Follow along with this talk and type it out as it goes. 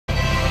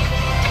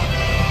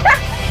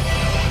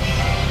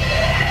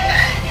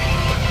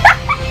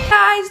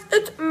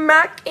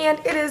back, and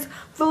it is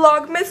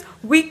Vlogmas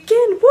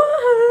Weekend 1.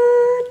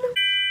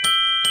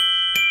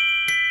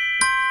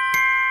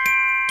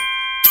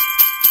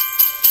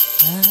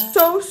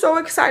 So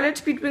excited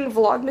to be doing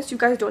Vlogmas. You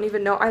guys don't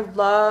even know. I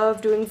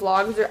love doing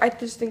vlogs. I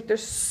just think they're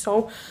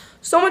so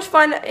much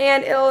fun,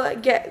 and it'll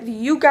get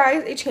you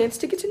guys a chance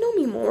to get to know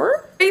me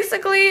more.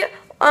 Basically,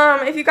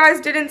 if you guys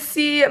didn't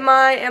see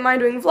my Am I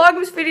Doing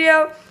Vlogmas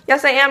video,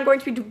 yes, I am going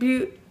to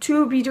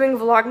be doing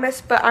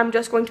Vlogmas, but I'm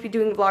just going to be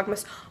doing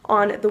Vlogmas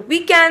on the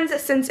weekends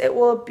since it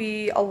will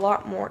be a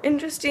lot more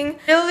interesting.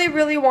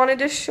 Really wanted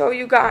to show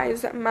you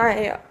guys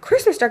my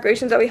Christmas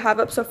decorations that we have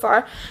up so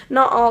far.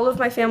 Not all of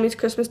my family's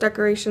Christmas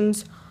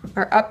decorations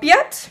are up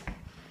yet,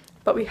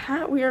 but we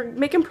are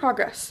making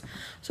progress.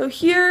 So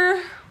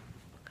here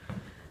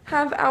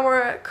have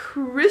our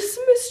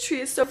Christmas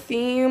trees. So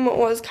theme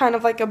was kind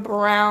of like a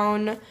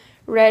brown,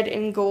 red,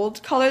 and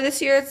gold color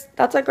this year.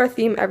 That's like our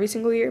theme every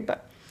single year,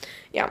 but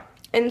yeah.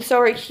 And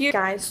so right here,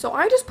 guys, so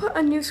I just put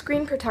a new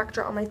screen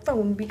protector on my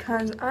phone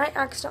because I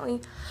accidentally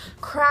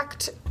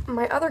cracked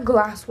my other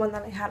glass one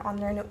that I had on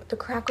there, and the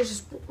crack was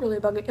just really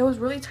bugging. It was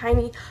really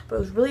tiny, but it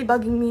was really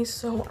bugging me,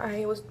 so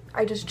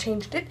I just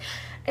changed it,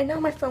 and now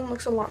my phone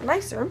looks a lot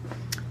nicer.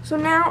 So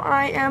now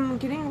I am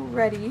getting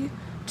ready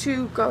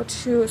to go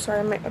to,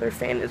 sorry, my other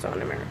fan is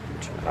on. I'm gonna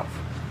turn it off.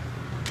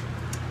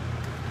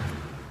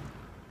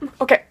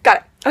 Okay, got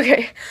it.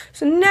 Okay,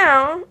 so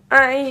now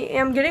I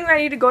am getting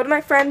ready to go to my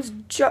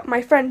friend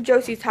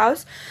Josie's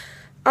house.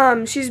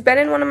 She's been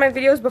in one of my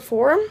videos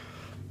before,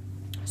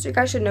 so you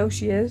guys should know who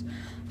she is.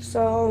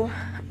 So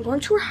I'm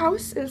going to her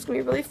house, and it's gonna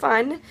be really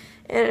fun,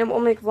 and it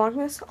will make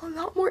Vlogmas a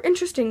lot more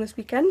interesting this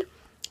weekend.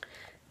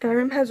 And my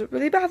room has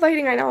really bad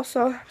lighting right now,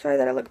 so sorry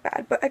that I look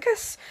bad, but I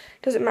guess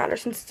it doesn't matter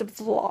since it's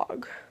a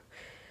vlog.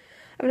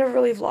 I've never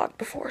really vlogged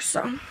before,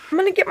 so I'm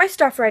gonna get my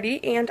stuff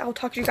ready, and I'll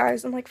talk to you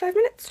guys in like 5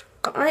 minutes.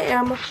 I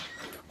am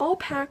all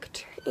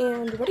packed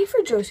and ready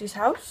for Josie's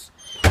house.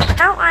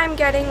 Now I'm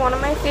getting one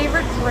of my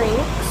favorite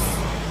drinks,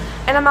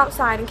 and I'm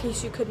outside in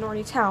case you couldn't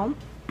already tell.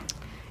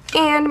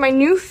 And my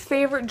new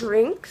favorite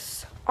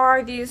drinks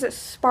are these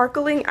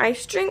sparkling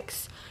ice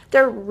drinks.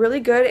 They're really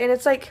good, and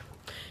it's like,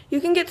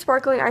 you can get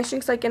sparkling ice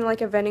drinks like in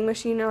like a vending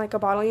machine or like a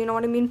bottle, you know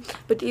what I mean?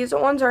 But these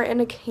ones are in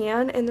a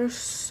can, and they're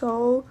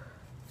so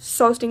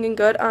stinking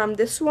good.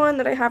 This one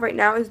that I have right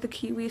now is the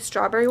kiwi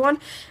strawberry one,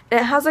 and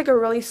it has like a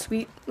really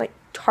sweet, like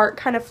tart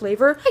kind of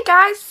flavor. Hey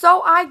guys,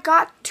 so I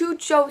got to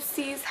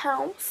Josie's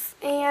house,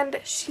 and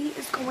she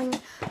is going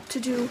to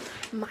do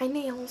my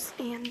nails,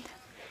 and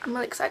I'm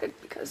really excited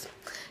because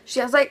she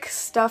has like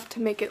stuff to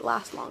make it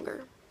last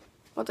longer.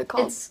 What's it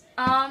called? It's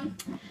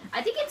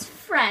I think it's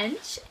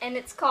French, and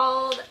it's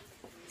called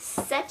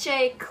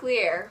Seche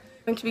Clear.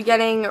 I'm going to be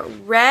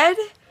getting red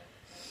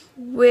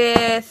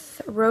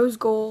with rose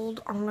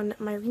gold on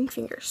my ring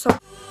finger. So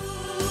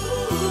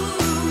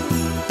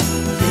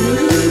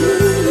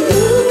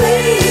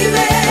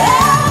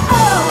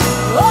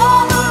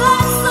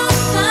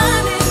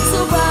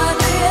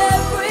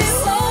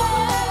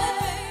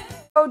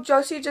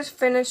Josie just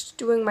finished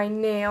doing my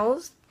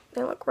nails.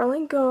 They look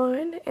really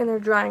good, and they're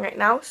drying right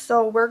now.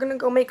 So we're gonna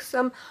go make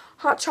some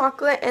hot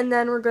chocolate, and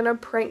then we're gonna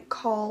prank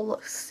call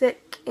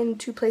sick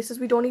into places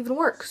we don't even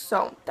work.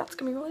 So that's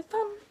gonna be really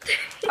fun.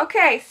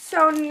 Okay,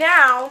 so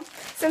now,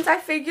 since I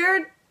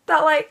figured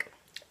that like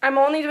I'm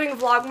only doing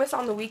Vlogmas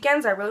on the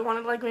weekends, I really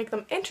wanted to like make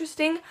them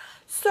interesting.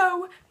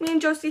 So me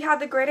and Josie had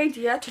the great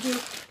idea to do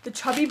the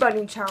Chubby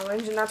Bunny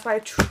Challenge, and that's why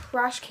a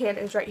trash can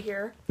is right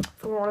here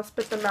if we want to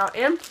spit them out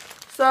in.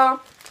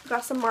 So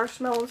got some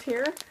marshmallows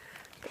here.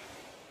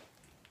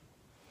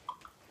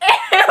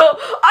 Ew!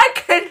 I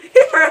can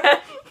hear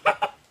it!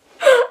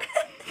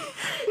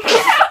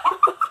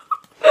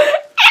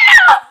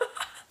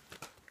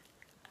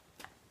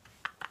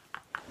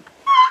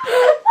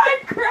 I'm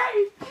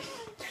crying.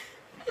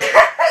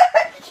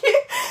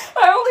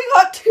 I only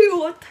got 2.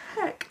 What the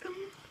heck?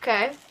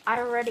 Okay,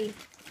 I'm ready.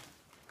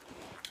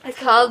 It's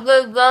called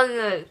the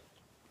bunny.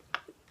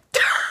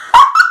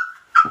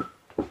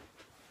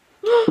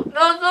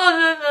 That's not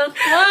in the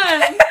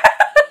sun.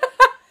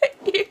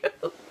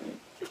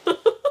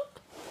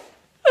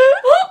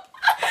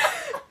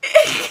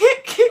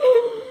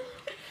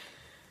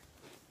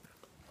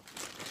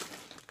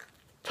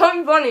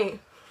 Chubby Bunny.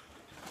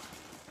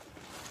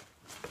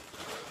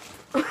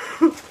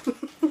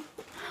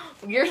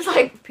 Yours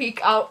like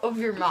peek out of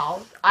your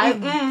mouth. I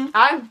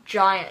have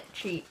giant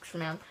cheeks,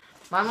 man.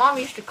 My mom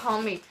used to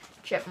call me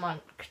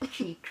chipmunk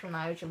cheeks when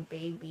I was a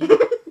baby.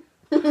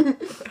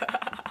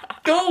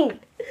 Go.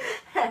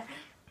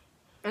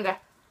 Okay.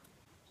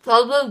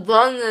 Chubby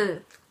Bunny.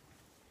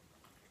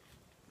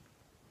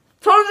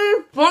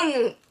 Chubby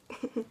Bunny.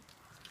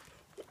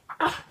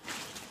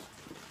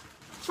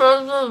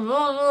 Chubby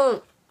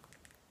Bunny.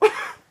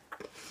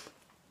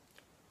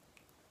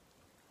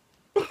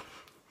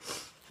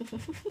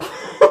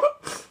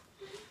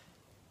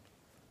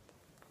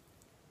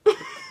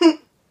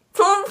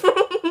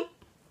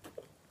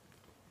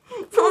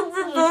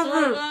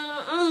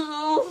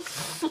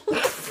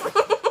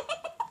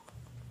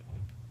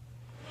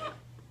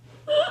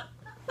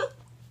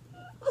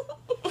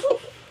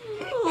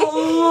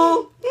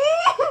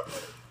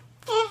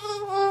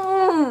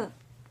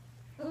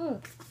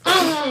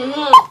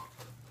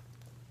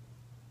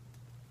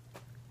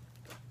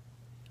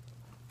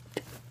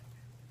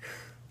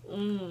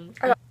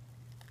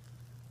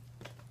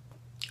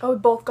 Oh, we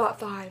both got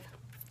 5.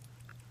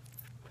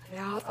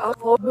 Yeah,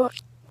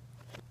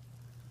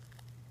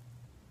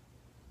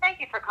 Thank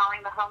you for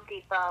calling the Home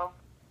Depot.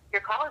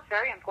 Your call is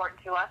very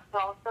important to us, so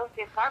all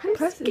associates are busy.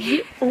 press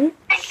it. Oh.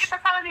 Thank you for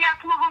calling the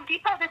Optimal Home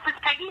Depot. This is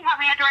Peggy. How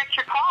may I direct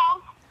your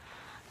call?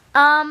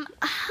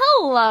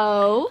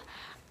 Hello.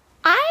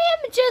 I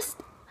am just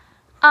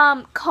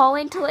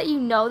calling to let you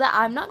know that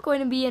I'm not going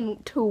to be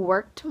to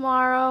work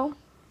tomorrow.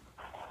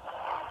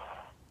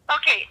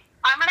 Okay,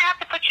 I'm going to have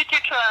to put you through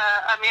to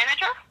a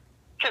manager,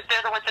 because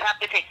they're the ones that have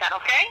to take that,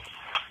 okay?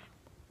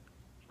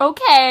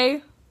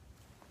 Okay.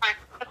 All right,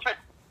 that's right.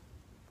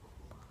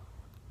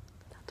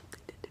 That's what they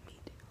did to me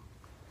too.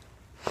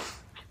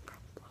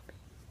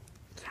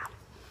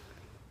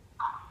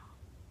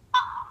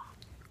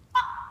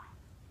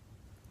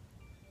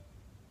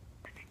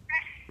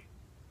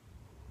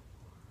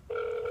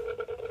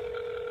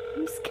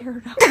 I'm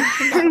scared of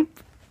him.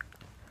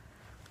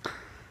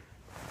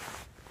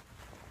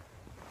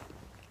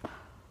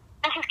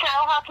 This is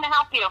Carol. How can I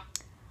help you?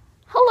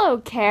 Hello,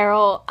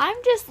 Carol. I'm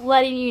just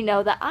letting you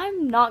know that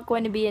I'm not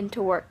going to be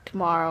into work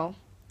tomorrow.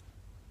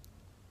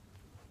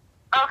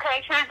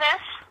 Okay, who's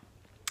this?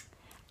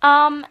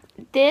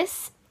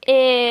 This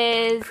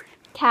is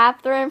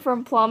Catherine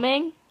from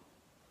plumbing.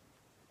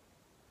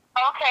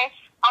 Okay,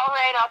 all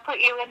right, I'll put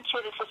you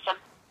into the system.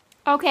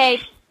 Okay,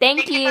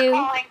 thank Thank you you. for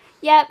calling.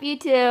 Yep, you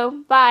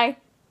too. Bye.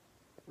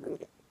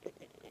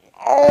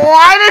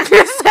 Why did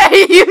you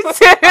say you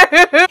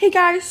too? Hey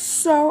guys,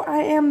 so I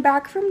am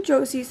back from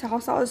Josie's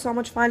house. That was so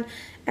much fun,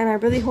 and I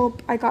really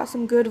hope I got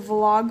some good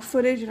vlog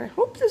footage, and I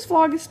hope this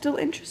vlog is still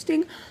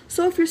interesting.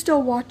 So if you're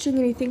still watching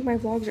and you think my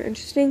vlogs are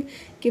interesting,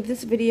 give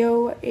this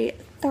video a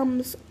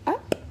thumbs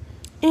up.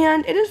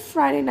 And it is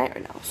Friday night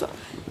right now, so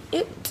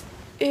it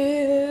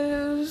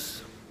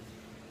is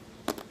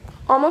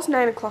almost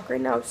 9 o'clock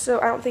right now, so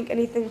I don't think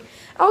anything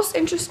else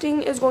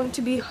interesting is going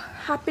to be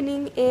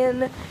happening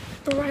in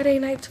Friday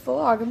night's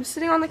vlog. I'm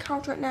sitting on the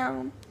couch right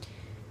now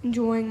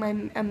enjoying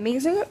my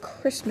amazing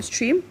Christmas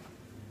tree, and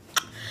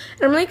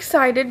I'm really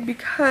excited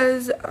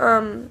because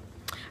I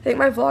think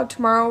my vlog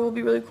tomorrow will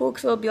be really cool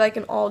because it'll be like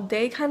an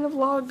all-day kind of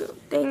vlog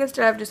thing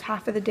instead of just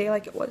half of the day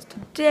like it was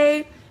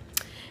today.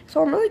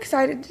 So I'm really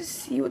excited to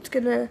see what's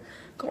gonna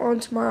go on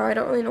tomorrow. I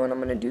don't really know what I'm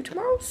gonna do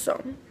tomorrow,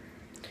 so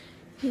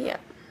yeah.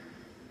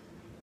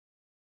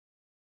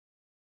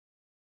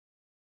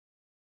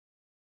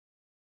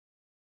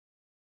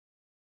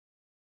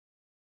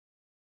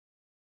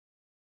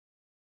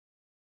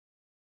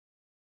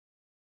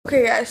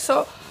 Okay guys,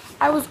 so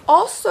I was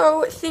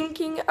also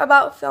thinking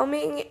about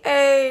filming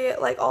a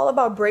all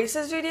about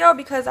braces video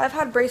because I've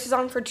had braces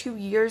on for 2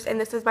 years and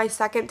this is my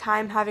second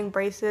time having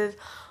braces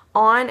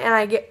on, and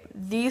I get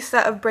these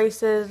set of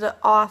braces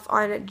off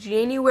on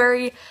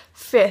January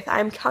 5th.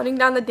 I'm counting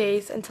down the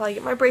days until I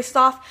get my braces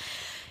off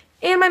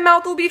and my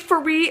mouth will be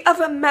free of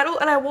a metal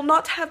and I will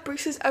not have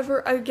braces ever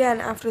again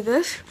after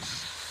this.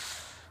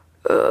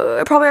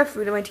 I probably have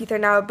food in my teeth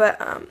right now,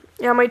 but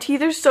yeah, my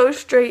teeth are so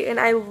straight and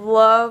I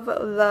love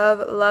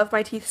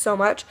my teeth so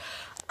much.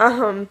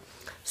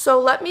 So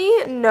let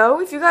me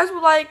know if you guys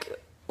would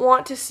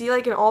want to see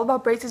an all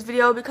about braces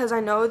video, because I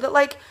know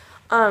that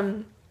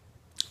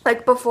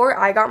before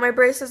I got my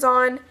braces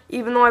on,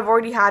 even though I've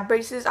already had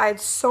braces, I had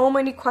so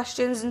many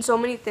questions and so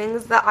many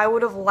things that I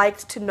would have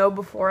liked to know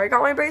before I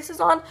got my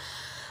braces on.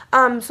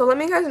 So let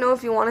me guys know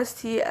if you want to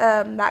see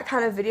that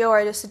kind of video where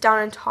I just sit down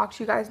and talk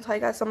to you guys and tell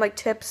you guys some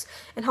tips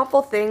and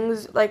helpful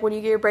things when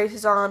you get your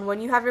braces on, when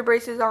you have your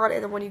braces on,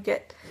 and then when you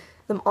get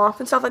them off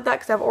and stuff like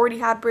that, because I've already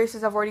had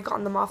braces, I've already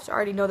gotten them off, so I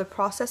already know the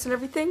process and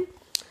everything.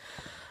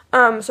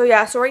 So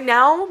yeah, so right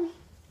now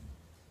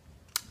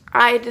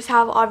I just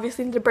have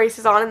obviously the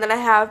braces on, and then I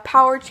have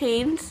power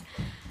chains.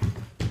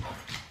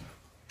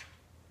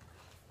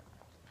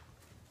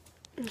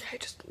 Okay,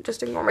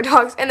 just ignore my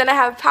dogs. And then I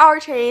have power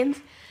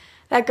chains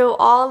that go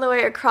all the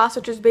way across,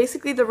 which is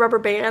basically the rubber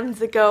bands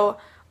that go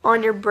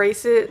on your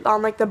braces,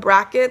 on the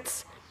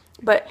brackets,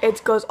 but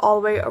it goes all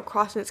the way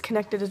across and it's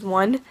connected as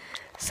one.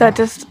 So it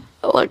just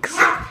looks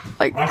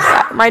like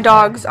that. My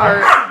dogs are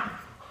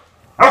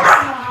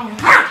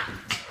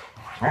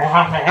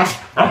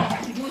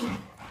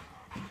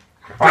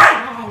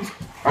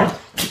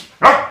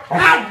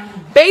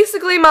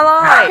basically my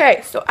life.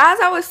 Okay, so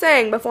as I was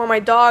saying before my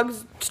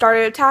dogs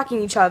started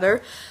attacking each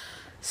other,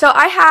 so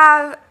I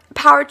have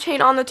power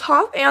chain on the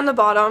top and the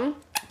bottom,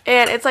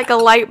 and it's a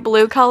light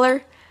blue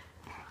color.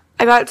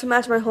 I got it to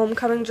match my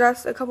homecoming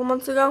dress a couple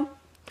months ago.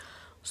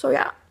 So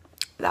yeah,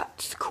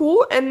 that's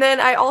cool. And then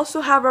I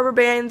also have rubber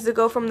bands that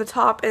go from the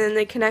top and then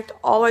they connect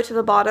all the way to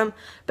the bottom.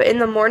 But in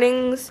the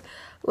mornings,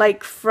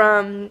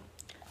 from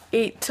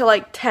 8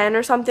 to 10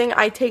 or something,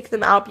 I take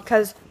them out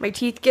because my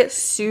teeth get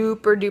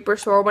super duper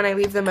sore when I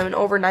leave them in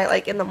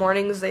overnight. In the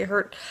mornings, they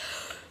hurt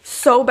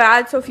so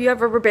bad. So if you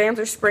have rubber bands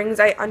or springs,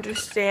 I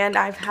understand.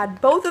 I've had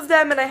both of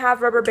them and I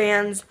have rubber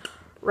bands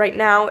right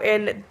now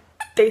and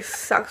they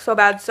suck so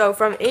bad. So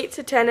from 8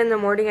 to 10 in the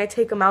morning, I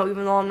take them out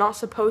even though I'm not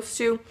supposed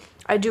to.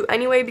 I do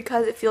anyway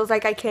because it feels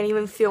like I can't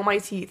even feel my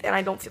teeth, and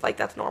I don't feel like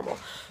that's normal.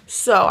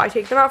 So I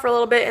take them out for a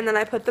little bit, and then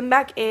I put them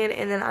back in,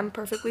 and then I'm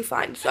perfectly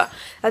fine. So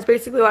that's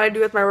basically what I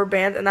do with my rubber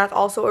bands, and that's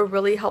also a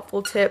really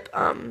helpful tip.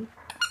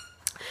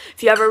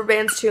 If you have rubber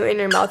bands too and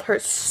your mouth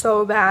hurts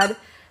so bad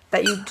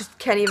that you just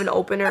can't even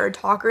open it or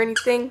talk or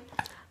anything,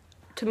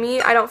 to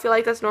me, I don't feel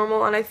like that's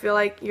normal, and I feel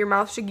like your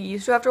mouth should get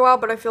used to it after a while,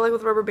 but I feel like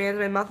with rubber bands,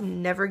 my mouth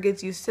never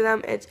gets used to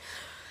them. It's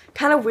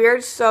kind of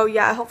weird. So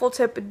yeah, a helpful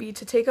tip would be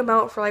to take them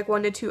out for like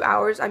 1 to 2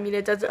 hours. I mean,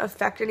 it doesn't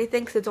affect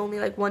anything because it's only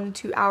like 1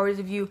 to 2 hours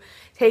of you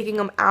taking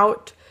them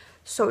out,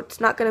 so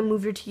it's not going to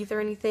move your teeth or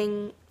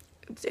anything.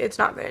 It's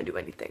not going to do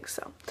anything.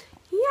 So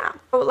yeah,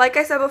 but like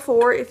I said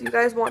before, if you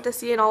guys want to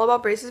see an all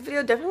about braces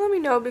video, definitely let me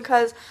know,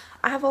 because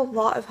I have a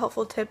lot of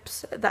helpful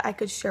tips that I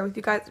could share with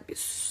you guys. It'd be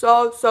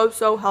so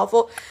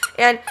helpful,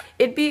 and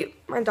it'd be,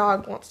 my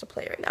dog wants to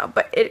play right now,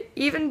 but it'd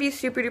even be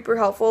super duper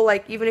helpful.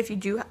 Like, even if you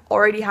do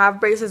already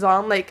have braces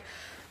on, like,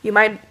 you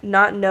might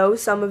not know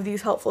some of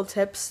these helpful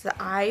tips that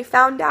I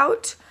found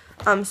out.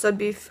 So it'd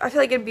be, I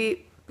feel like it'd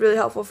be really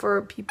helpful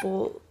for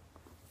people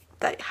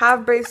that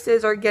have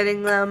braces or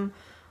getting them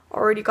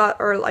already got,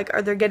 or like,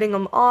 are they getting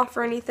them off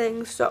or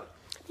anything. So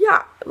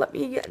yeah, let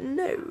me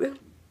know.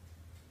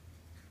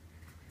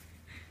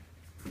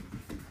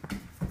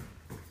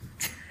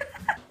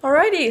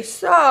 Alrighty,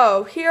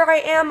 so here I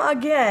am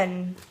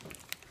again,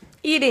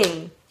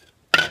 eating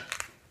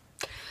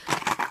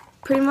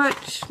pretty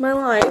much my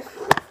life.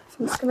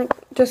 So I'm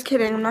just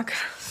kidding, I'm not gonna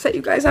set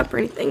you guys up or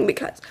anything,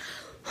 because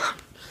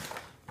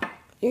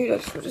you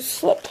just would just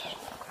slip.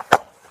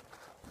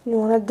 You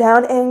want a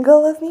down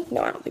angle of me?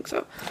 No, I don't think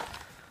so.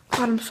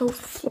 God, I'm so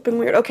flipping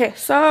weird. Okay,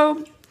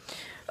 so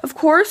of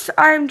course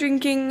I'm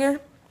drinking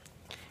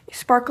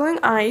sparkling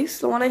ice.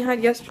 The one I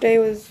had yesterday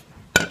was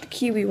the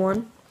kiwi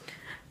one.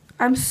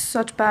 I'm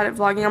such bad at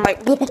vlogging. I'm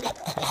like,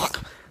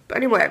 but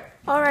anyway.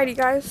 Alrighty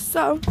guys,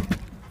 so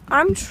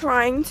I'm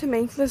trying to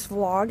make this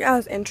vlog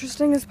as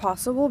interesting as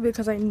possible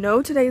because I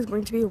know today is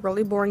going to be a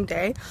really boring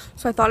day.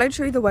 So I thought I'd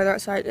show you the weather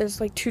outside. It's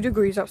like 2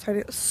 degrees outside.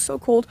 It's so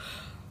cold.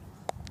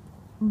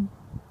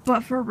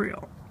 But for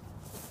real,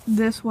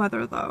 this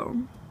weather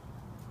though.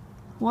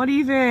 What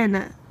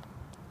even?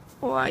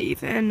 What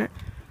even?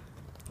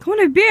 Come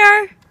on,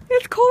 bear.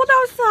 It's cold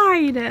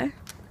outside.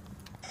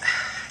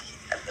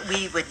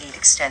 We would need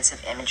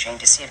extensive imaging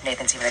to see if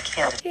Nathan's even a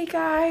candidate. Hey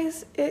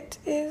guys, it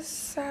is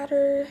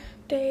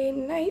Saturday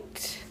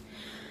night.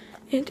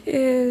 It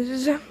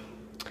is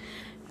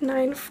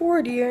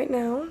 9:40 right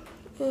now,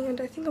 and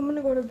I think I'm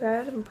gonna go to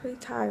bed. I'm pretty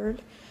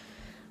tired.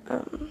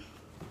 I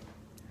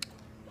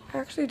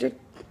actually did,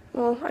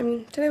 well, I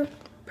mean, today was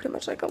pretty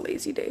much like a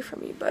lazy day for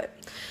me, but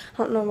I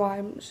don't know why.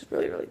 I'm just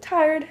really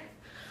tired.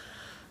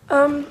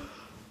 I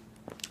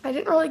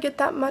didn't really get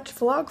that much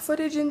vlog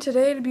footage in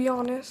today, to be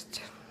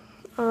honest.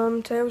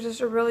 Today was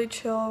just a really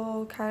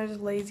chill, kind of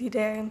just lazy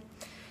day.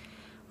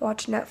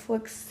 Watched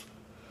Netflix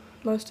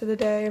most of the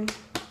day.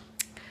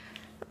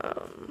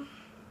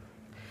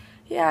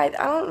 Yeah, I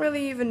don't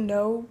really even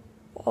know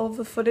all of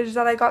the footage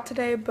that I got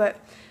today, but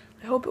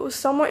I hope it was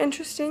somewhat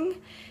interesting.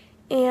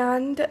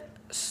 And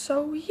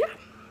so, yeah.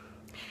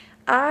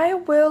 I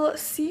will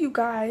see you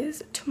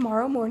guys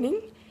tomorrow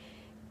morning.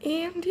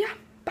 And yeah,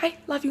 bye.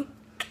 Love you.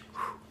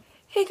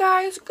 Hey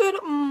guys,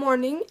 good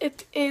morning.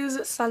 It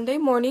is Sunday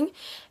morning,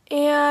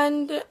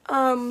 and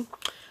I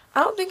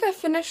don't think I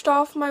finished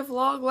off my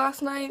vlog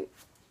last night.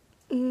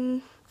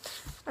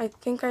 I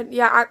think I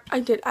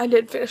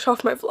did finish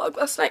off my vlog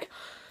last night.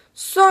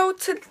 So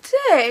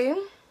today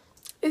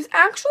is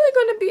actually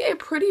going to be a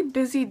pretty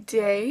busy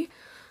day.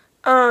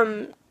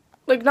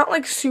 Like, not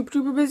like super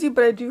duper busy,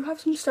 but I do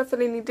have some stuff that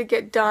I need to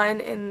get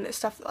done, and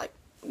stuff that like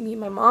me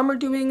and my mom are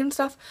doing and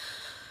stuff.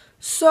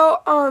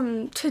 So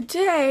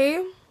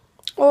today,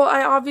 well,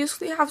 I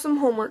obviously have some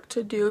homework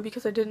to do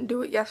because I didn't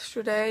do it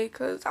yesterday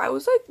because I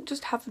was like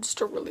having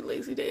just a really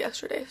lazy day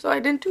yesterday. So I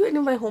didn't do any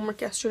of my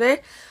homework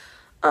yesterday.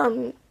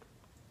 So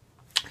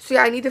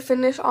yeah, I need to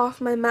finish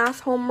off my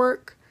math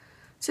homework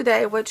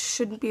today, which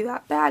shouldn't be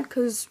that bad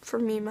because for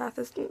me math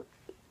isn't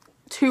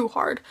too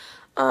hard.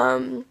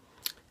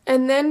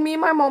 And then me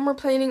and my mom are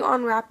planning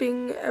on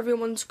wrapping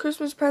everyone's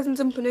Christmas presents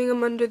and putting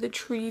them under the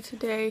tree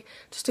today,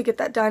 just to get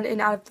that done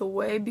and out of the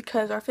way,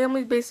 because our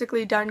family's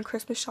basically done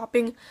Christmas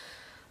shopping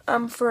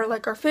for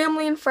like our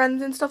family and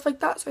friends and stuff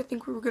like that. So I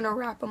think we were gonna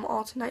wrap them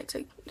all tonight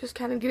to just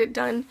kind of get it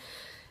done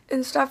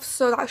and stuff.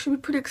 So that should be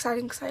pretty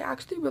exciting because I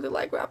actually really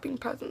like wrapping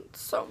presents.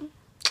 So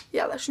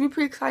yeah, that should be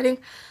pretty exciting.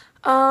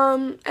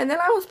 And then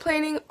I was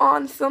planning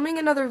on filming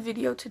another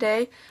video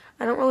today.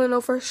 I don't really know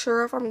for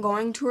sure if I'm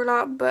going to or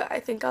not, but I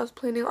think I was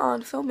planning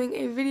on filming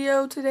a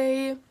video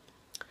today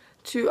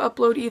to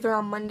upload either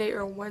on Monday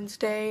or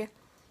Wednesday.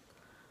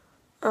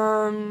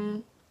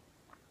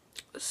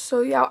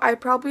 So yeah, I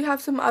probably have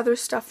some other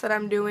stuff that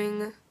I'm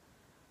doing,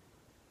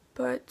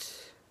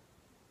 but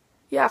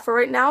yeah, for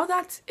right now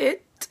that's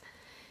it.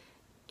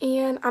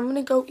 And I'm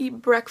gonna go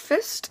eat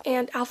breakfast,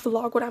 and I'll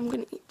vlog what I'm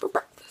gonna eat for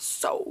breakfast.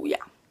 So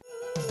yeah.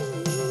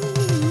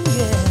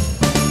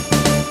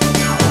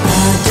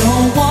 I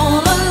don't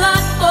want a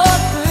lot for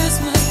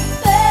Christmas.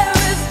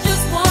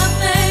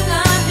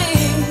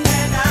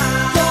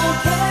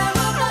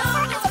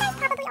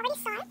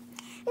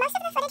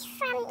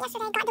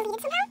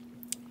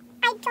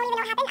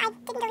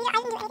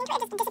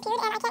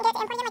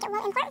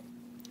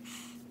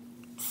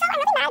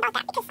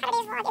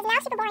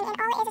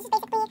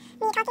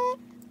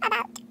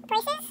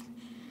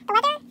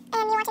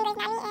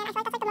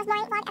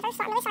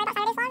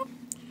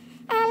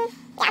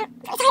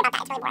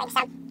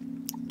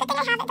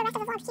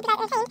 vlog to keep you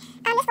guys entertained.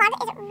 This vlog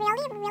is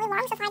really, really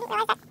long, so I didn't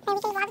realize that my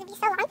weekend vlog would be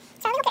so long.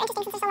 So I really hope they're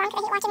interesting since they're so long,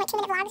 because I hate watching like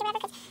 2-minute vlogs or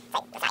whatever, because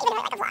it's not even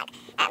really like a vlog.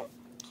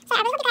 So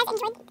I really hope you guys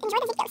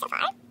enjoyed the video so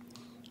far.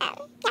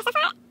 Yeah, so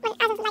far, like,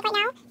 as of like right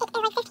now, it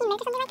is like 15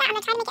 minutes or something like that. I'm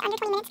gonna try to make it under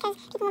 20 minutes because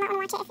people will not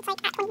want to watch it if it's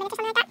like at 20 minutes or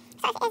something like that.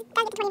 So if it is,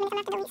 does get to 20 minutes,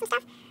 I'm gonna have to delete some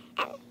stuff.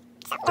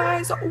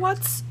 Guys,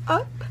 what's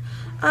up?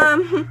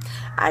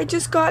 I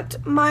just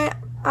got my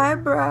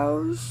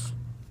eyebrows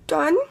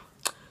done.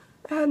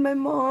 I had my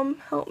mom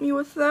help me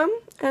with them,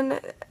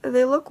 and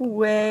they look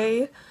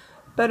way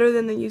better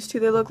than they used to.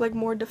 They look like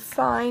more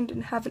defined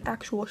and have an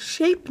actual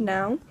shape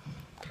now.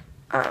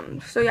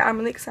 So yeah, I'm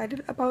really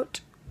excited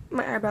about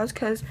my eyebrows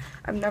because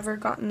I've never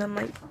gotten them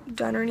like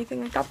done or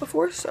anything like that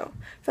before, so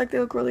I feel like they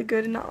look really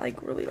good and not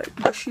like really like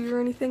bushy or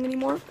anything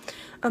anymore.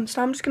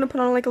 So I'm just gonna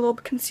put on like a little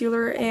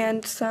concealer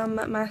and some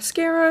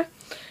mascara,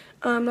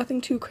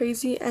 nothing too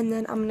crazy, and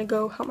then I'm gonna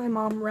go help my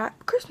mom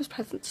wrap Christmas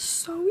presents.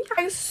 So yeah,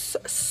 guys,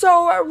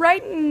 so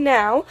right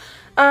now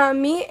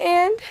me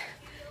and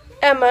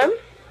Emma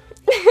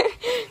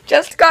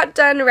just got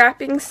done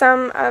wrapping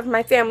some of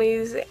my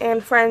family's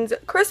and friends'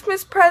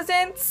 Christmas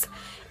presents,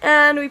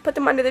 and we put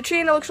them under the tree,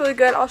 and it looks really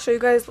good. I'll show you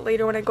guys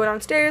later when I go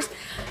downstairs.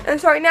 And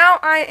so right now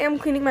I am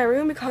cleaning my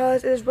room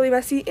because it is really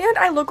messy, and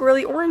I look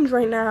really orange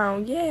right now.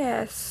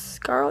 Yes,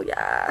 girl,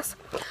 yes.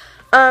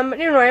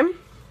 Anyway,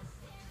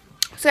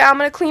 so yeah, I'm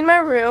gonna clean my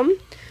room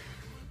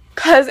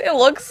because it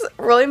looks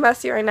really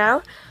messy right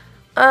now.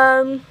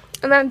 And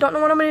then I don't know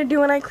what I'm gonna do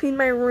when I clean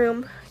my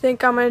room. I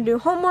think I'm gonna do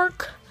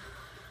homework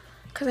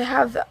because I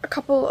have a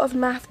couple of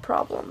math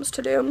problems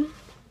to do.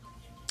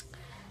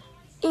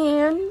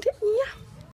 And yeah.